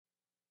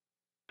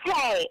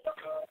Hey,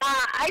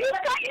 I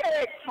just got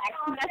your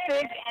text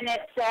message and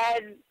it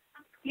said,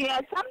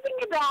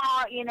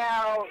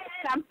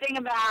 something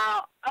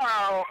about,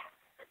 oh,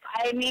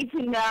 I need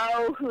to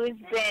know who's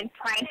been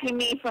pranking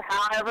me for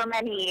however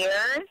many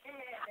years.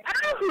 I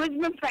don't know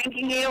who's been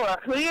pranking you or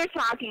who you're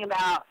talking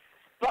about,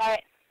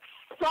 but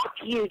fuck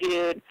you,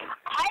 dude.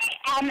 I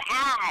am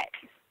at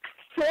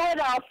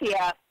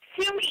Philadelphia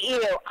to meet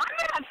you. I'm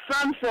not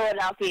from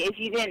Philadelphia, if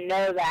you didn't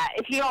know that.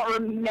 If you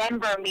don't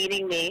remember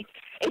meeting me,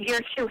 if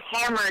you're too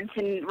hammered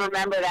to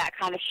remember that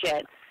kind of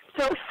shit.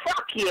 So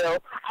fuck you.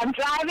 I'm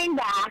driving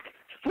back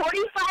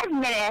 45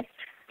 minutes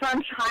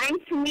from trying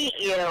to meet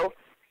you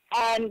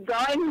and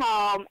going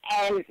home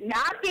and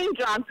not being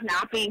drunk,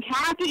 not being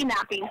happy,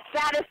 not being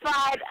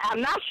satisfied. I'm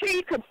not sure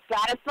you could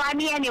satisfy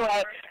me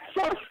anyway.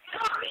 So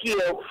fuck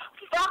you.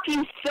 Fuck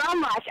you so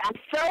much. I'm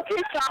so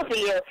pissed off at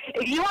you.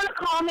 If you want to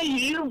call me,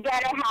 you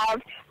better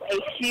have a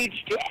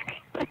huge dick.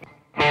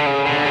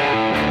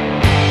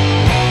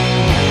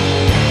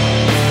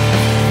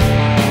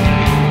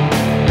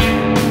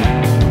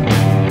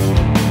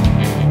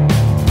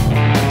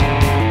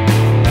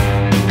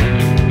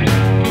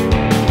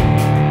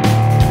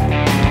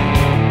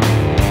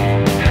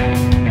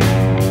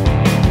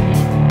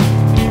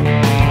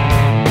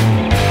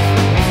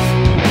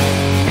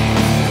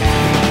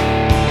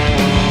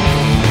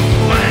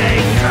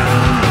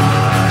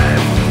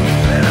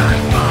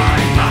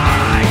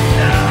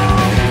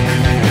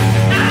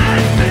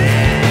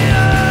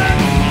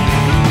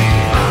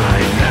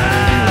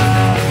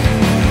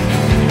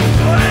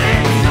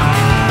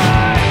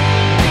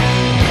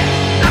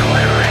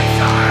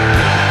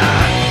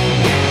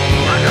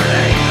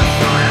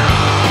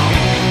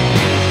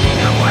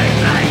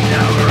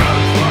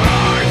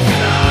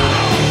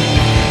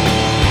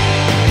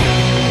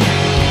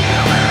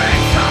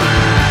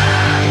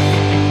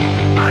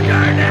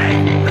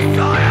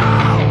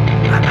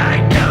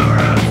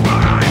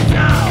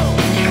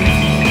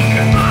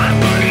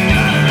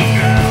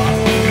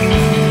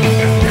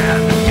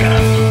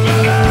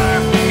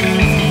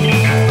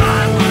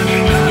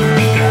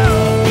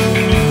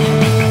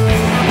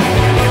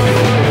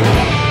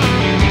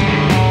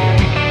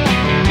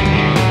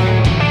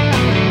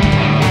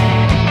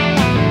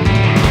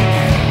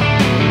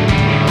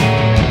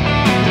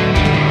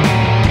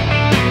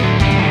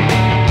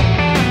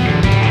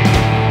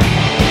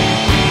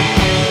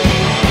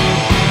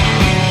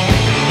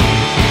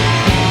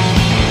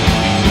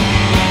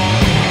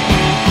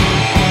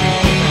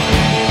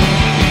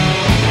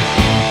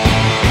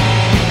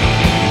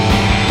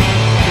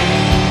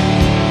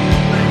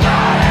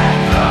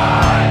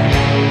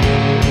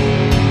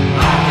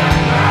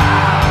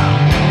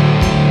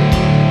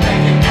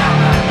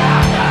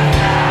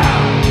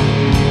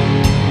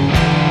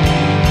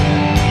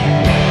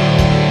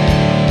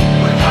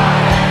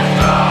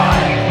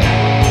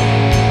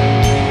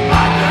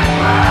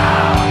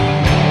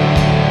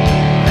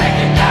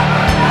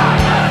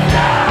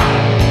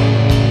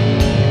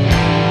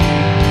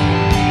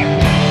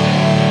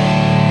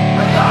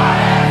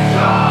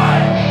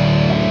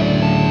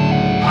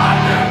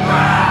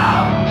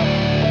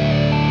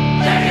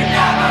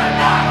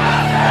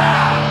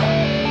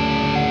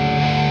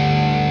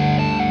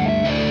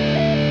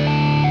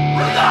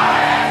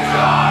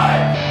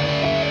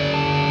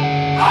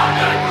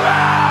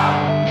 Underground!